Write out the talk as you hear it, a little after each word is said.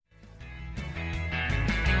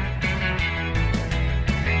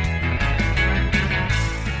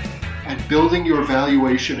building your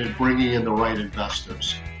valuation and bringing in the right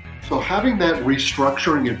investors. So having that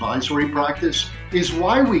restructuring advisory practice is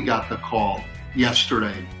why we got the call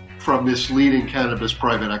yesterday from this leading cannabis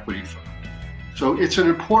private equity firm. So it's an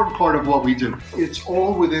important part of what we do. It's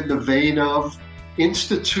all within the vein of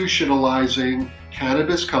institutionalizing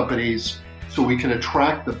cannabis companies so we can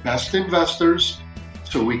attract the best investors,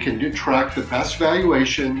 so we can attract the best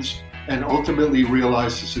valuations, and ultimately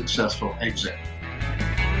realize a successful exit.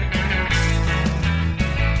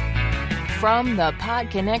 From the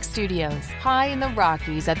PodConnect Studios, high in the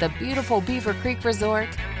Rockies at the beautiful Beaver Creek Resort,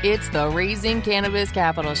 it's the Raising Cannabis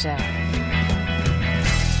Capital Show.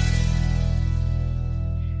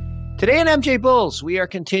 Today on MJ Bulls, we are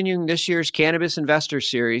continuing this year's Cannabis Investor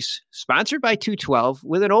Series, sponsored by 212,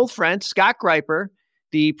 with an old friend, Scott Greiper,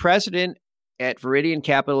 the president at Viridian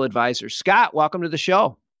Capital Advisors. Scott, welcome to the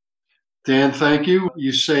show. Dan, thank you.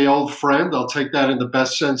 You say old friend. I'll take that in the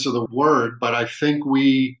best sense of the word, but I think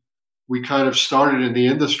we kind of started in the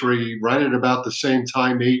industry right at about the same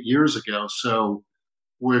time 8 years ago. So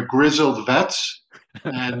we're grizzled vets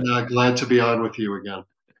and glad to be on with you again.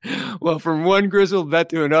 Well, from one grizzled vet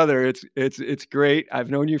to another, it's great. I've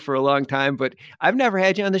known you for a long time, but I've never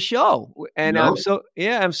had you on the show. And No.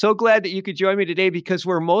 I'm so glad that you could join me today, because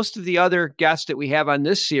where most of the other guests that we have on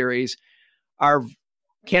this series are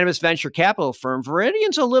cannabis venture capital firm,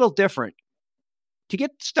 Viridian's a little different. To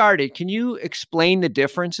get started, can you explain the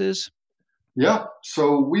differences? Yeah.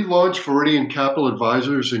 So we launched Viridian Capital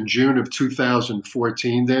Advisors in June of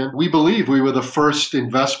 2014, Dan. We believe we were the first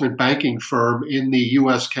investment banking firm in the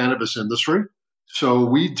U.S. cannabis industry. So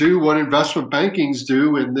we do what investment bankings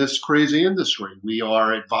do in this crazy industry. We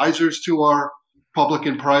are advisors to our public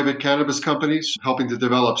and private cannabis companies, helping to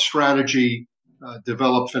develop strategy,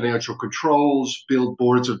 develop financial controls, build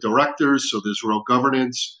boards of directors so there's real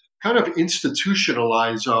governance, kind of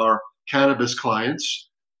institutionalize our cannabis clients.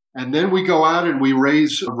 And then we go out and we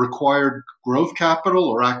raise required growth capital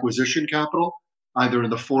or acquisition capital, either in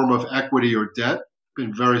the form of equity or debt.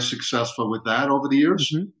 Been very successful with that over the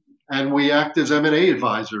years. Mm-hmm. And we act as M&A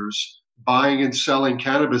advisors, buying and selling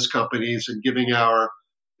cannabis companies and giving our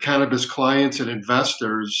cannabis clients and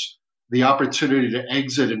investors the opportunity to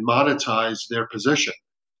exit and monetize their position.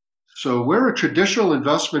 So we're a traditional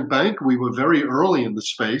investment bank. We were very early in the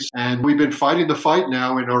space, and we've been fighting the fight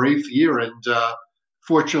now in our 8th year, and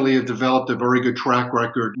fortunately have developed a very good track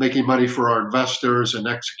record making money for our investors and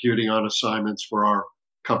executing on assignments for our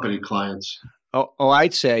company clients. Oh,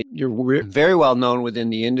 I'd say you're very well known within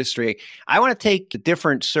the industry. I want to take the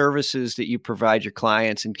different services that you provide your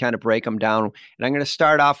clients and kind of break them down. And I'm going to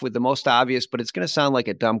start off with the most obvious, but it's going to sound like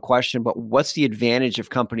a dumb question, but what's the advantage of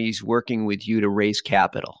companies working with you to raise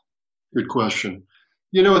capital? Good question.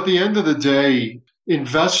 You know, at the end of the day,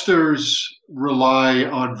 investors rely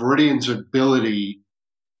on Viridian's ability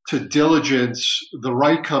to diligence the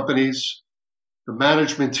right companies, the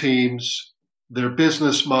management teams, their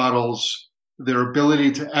business models, their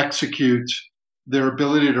ability to execute, their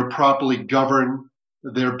ability to properly govern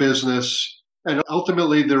their business, and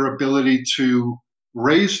ultimately their ability to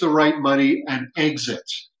raise the right money and exit,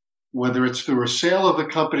 whether it's through a sale of the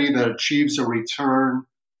company that achieves a return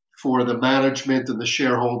for the management and the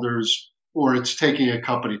shareholders, or it's taking a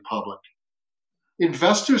company public.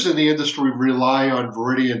 Investors in the industry rely on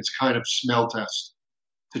Viridian's kind of smell test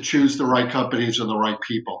to choose the right companies and the right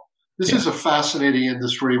people. This is a fascinating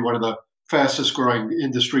industry, one of the fastest growing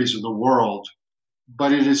industries in the world,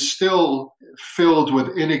 but it is still filled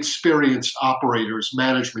with inexperienced operators,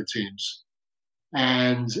 management teams.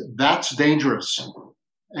 And that's dangerous.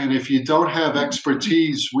 And if you don't have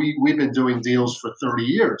expertise, we've been doing deals for 30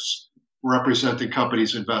 years, representing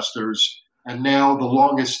companies, investors, and now the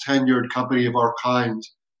longest tenured company of our kind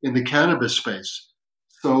in the cannabis space.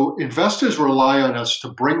 So investors rely on us to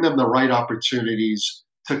bring them the right opportunities,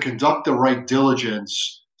 to conduct the right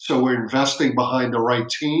diligence, so we're investing behind the right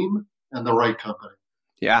team and the right company.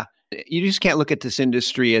 Yeah. You just can't look at this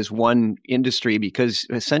industry as one industry, because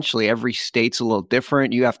essentially every state's a little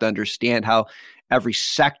different. You have to understand how every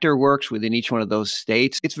sector works within each one of those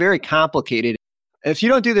states. It's very complicated. If you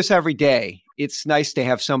don't do this every day, it's nice to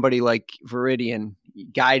have somebody like Viridian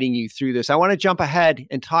guiding you through this. I want to jump ahead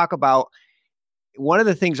and talk about one of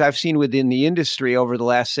the things I've seen within the industry over the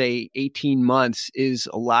last, say, 18 months is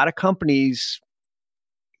a lot of companies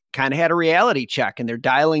kind of had a reality check, and they're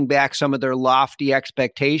dialing back some of their lofty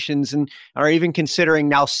expectations and are even considering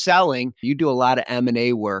now selling. You do a lot of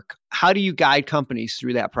M&A work. How do you guide companies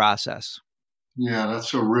through that process? Yeah,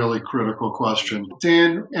 that's a really critical question.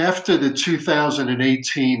 Dan, after the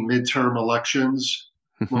 2018 midterm elections,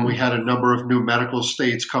 when we had a number of new medical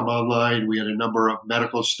states come online. We had a number of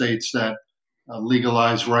medical states that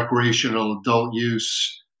legalized recreational adult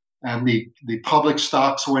use, and the public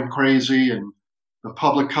stocks went crazy, and the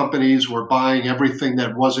public companies were buying everything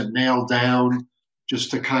that wasn't nailed down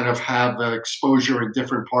just to kind of have exposure in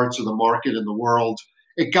different parts of the market in the world.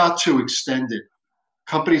 It got too extended.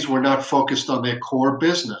 Companies were not focused on their core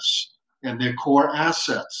business and their core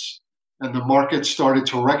assets. And the market started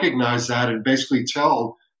to recognize that and basically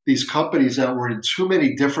tell these companies that were in too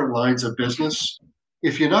many different lines of business,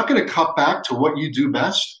 if you're not going to cut back to what you do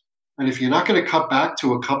best, and if you're not going to cut back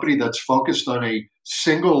to a company that's focused on a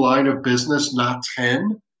single line of business, not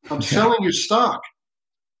 10, I'm selling your stock.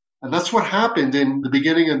 And that's what happened in the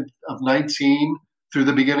beginning of 19 through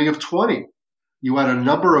the beginning of 20. You had a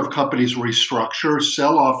number of companies restructure,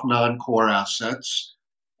 sell off non-core assets,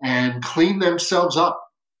 and clean themselves up.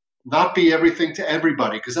 Not be everything to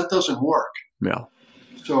everybody, because that doesn't work. No.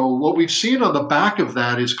 So what we've seen on the back of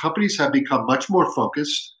that is companies have become much more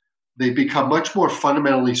focused. They've become much more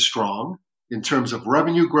fundamentally strong in terms of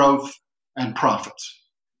revenue growth and profits.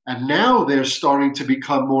 And now they're starting to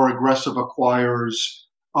become more aggressive acquirers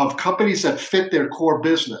of companies that fit their core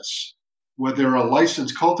business, whether they're a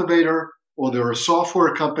licensed cultivator or they're a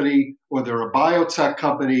software company or they're a biotech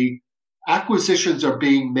company. Acquisitions are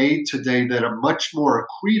being made today that are much more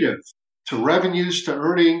accretive to revenues, to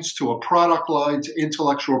earnings, to a product line, to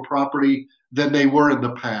intellectual property than they were in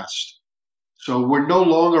the past. So we're no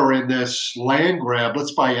longer in this land grab,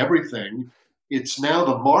 let's buy everything. It's now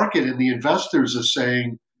the market and the investors are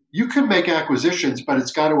saying, you can make acquisitions, but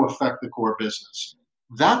it's got to affect the core business.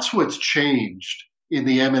 That's what's changed in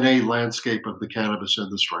the M&A landscape of the cannabis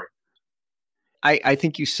industry. I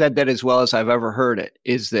think you said that as well as I've ever heard it,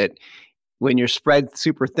 is that when you're spread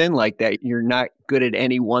super thin like that, you're not good at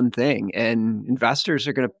any one thing. And investors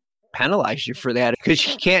are going to penalize you for that because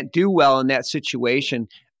you can't do well in that situation.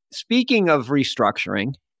 Speaking of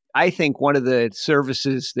restructuring, I think one of the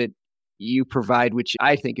services that you provide, which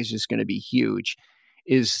I think is just going to be huge,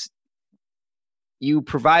 is you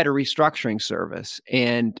provide a restructuring service.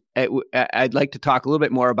 And I'd like to talk a little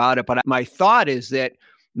bit more about it. But my thought is that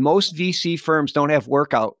most VC firms don't have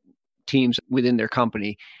workout teams within their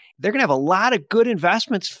company. They're going to have a lot of good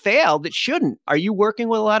investments fail that shouldn't. Are you working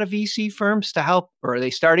with a lot of VC firms to help, or are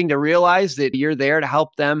they starting to realize that you're there to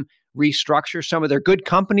help them restructure some of their good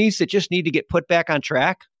companies that just need to get put back on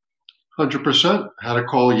track? 100%. Had a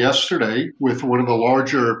call yesterday with one of the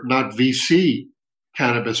larger, not VC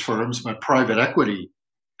cannabis firms, but private equity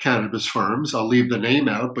cannabis firms. I'll leave the name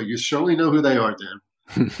out, but you certainly know who they are, Dan.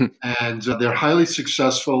 And they're highly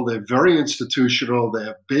successful. They're very institutional. They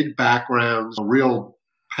have big backgrounds, a real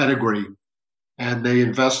pedigree. And they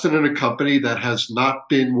invested in a company that has not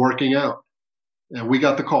been working out. And we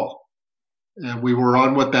got the call. And we were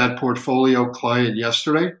on with that portfolio client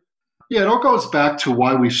yesterday. Yeah, it all goes back to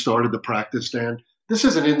why we started the practice, Dan. This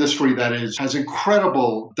is an industry that has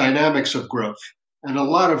incredible dynamics of growth and a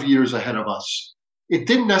lot of years ahead of us. It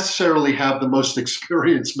didn't necessarily have the most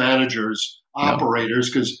experienced managers, operators,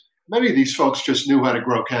 because many of these folks just knew how to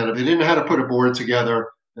grow cannabis. They didn't know how to put a board together.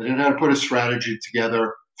 They didn't know how to put a strategy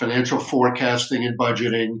together, financial forecasting and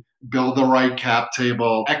budgeting, build the right cap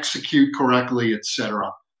table, execute correctly,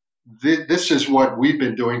 etc. This is what we've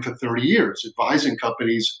been doing for 30 years, advising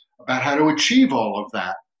companies about how to achieve all of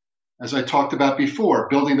that. As I talked about before,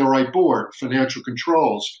 building the right board, financial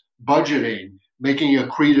controls, budgeting, making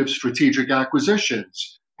accretive strategic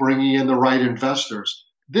acquisitions, bringing in the right investors.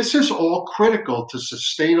 This is all critical to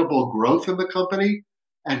sustainable growth in the company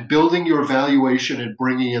and building your valuation and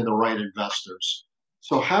bringing in the right investors.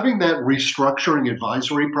 So having that restructuring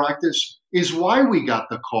advisory practice is why we got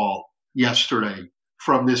the call yesterday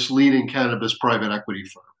from this leading cannabis private equity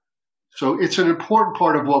firm. So it's an important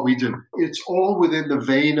part of what we do. It's all within the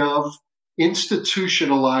vein of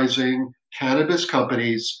institutionalizing cannabis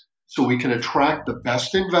companies so we can attract the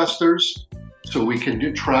best investors, so we can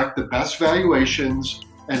attract the best valuations,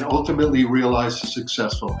 and ultimately realize a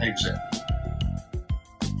successful exit.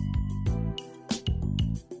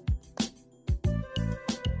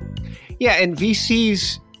 Yeah, and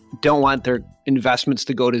VCs don't want their investments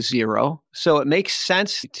to go to zero. So it makes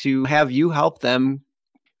sense to have you help them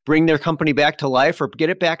bring their company back to life or get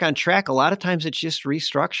it back on track. A lot of times it's just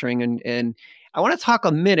restructuring. And I want to talk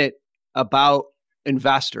a minute about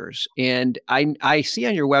investors. And I see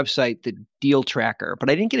on your website the deal tracker, but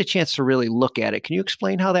I didn't get a chance to really look at it. Can you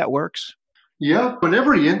explain how that works? Yeah, in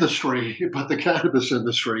every industry, but the cannabis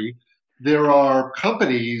industry, there are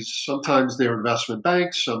companies, sometimes they're investment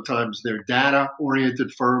banks, sometimes they're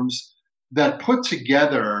data-oriented firms that put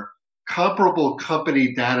together comparable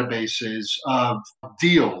company databases of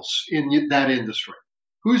deals in that industry.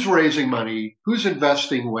 Who's raising money? Who's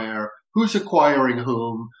investing where? Who's acquiring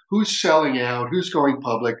whom? Who's selling out? Who's going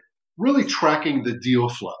public? Really tracking the deal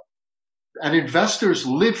flow. And investors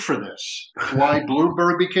live for this. It's why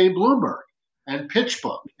Bloomberg became Bloomberg, and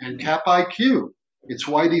PitchBook, and CapIQ. It's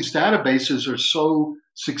why these databases are so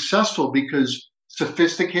successful, because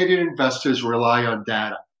sophisticated investors rely on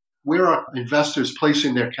data. Where are investors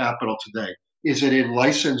placing their capital today? Is it in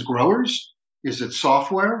licensed growers? Is it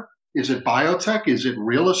software? Is it biotech? Is it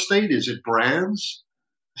real estate? Is it brands?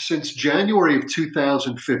 Since January of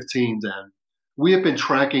 2015, then, we have been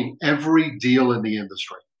tracking every deal in the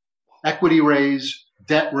industry. Equity raise,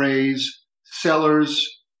 debt raise, sellers,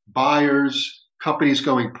 buyers, companies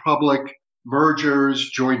going public, mergers,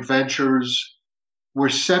 joint ventures. We're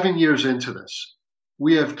 7 years into this.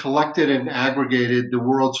 We have collected and aggregated the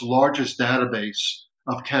world's largest database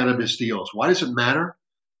of cannabis deals. Why does it matter?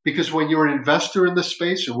 Because when you're an investor in the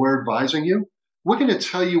space and we're advising you, we're going to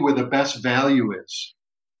tell you where the best value is,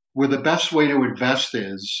 where the best way to invest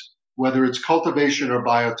is, whether it's cultivation or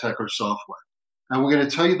biotech or software. And we're going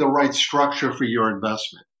to tell you the right structure for your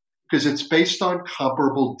investment, because it's based on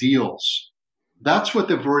comparable deals. That's what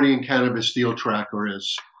the Viridian Cannabis Deal Tracker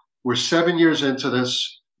is. We're 7 years into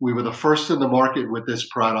this. We were the first in the market with this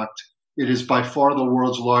product. It is by far the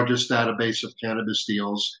world's largest database of cannabis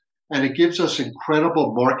deals. And it gives us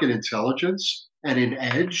incredible market intelligence and an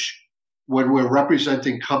edge when we're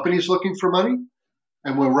representing companies looking for money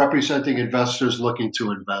and we're representing investors looking to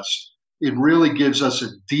invest. It really gives us a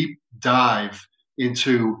deep dive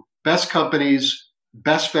into best companies,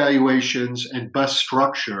 best valuations, and best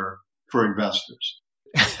structure for investors.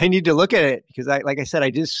 I need to look at it because, like I said, I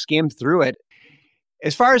just skimmed through it.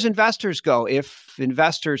 As far as investors go, if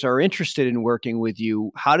investors are interested in working with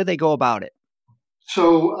you, how do they go about it?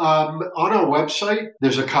 So on our website,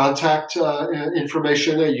 there's a contact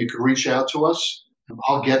information that you can reach out to us.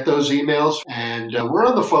 I'll get those emails, and we're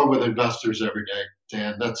on the phone with investors every day,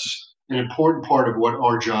 Dan. That's an important part of what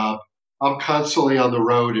our job. I'm constantly on the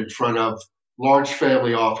road in front of large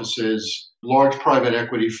family offices, large private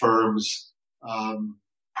equity firms,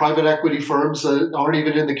 that aren't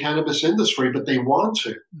even in the cannabis industry, but they want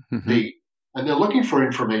to be, and they're looking for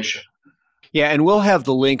information. Yeah, and we'll have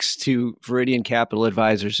the links to Viridian Capital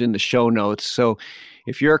Advisors in the show notes. So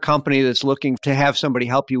if you're a company that's looking to have somebody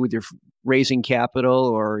help you with your raising capital,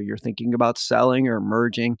 or you're thinking about selling or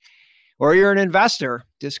merging, or you're an investor,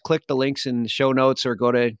 just click the links in the show notes or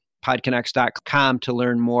go to podconnects.com to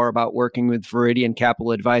learn more about working with Viridian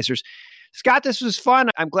Capital Advisors. Scott, this was fun.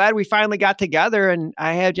 I'm glad we finally got together and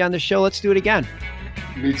I had you on the show. Let's do it again.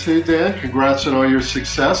 Me too, Dan. Congrats on all your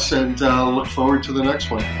success, and look forward to the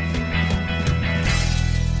next one.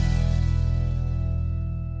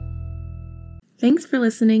 Thanks for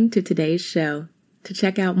listening to today's show. To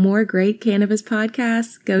check out more great cannabis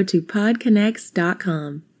podcasts, go to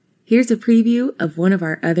podconnects.com. Here's a preview of one of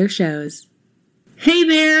our other shows. Hey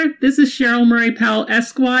there, this is Cheryl Murray Powell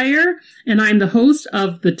Esquire, and I'm the host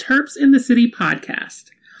of the Terps in the City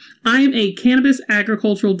podcast. I am a cannabis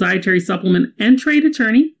agricultural dietary supplement and trade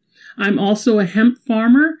attorney. I'm also a hemp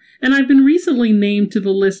farmer, and I've been recently named to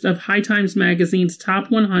the list of High Times Magazine's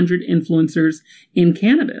top 100 influencers in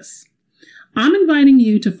cannabis. I'm inviting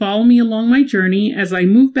you to follow me along my journey as I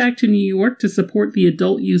move back to New York to support the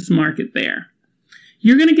adult use market there.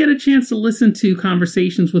 You're going to get a chance to listen to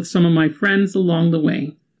conversations with some of my friends along the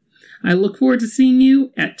way. I look forward to seeing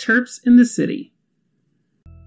you at Terps in the City.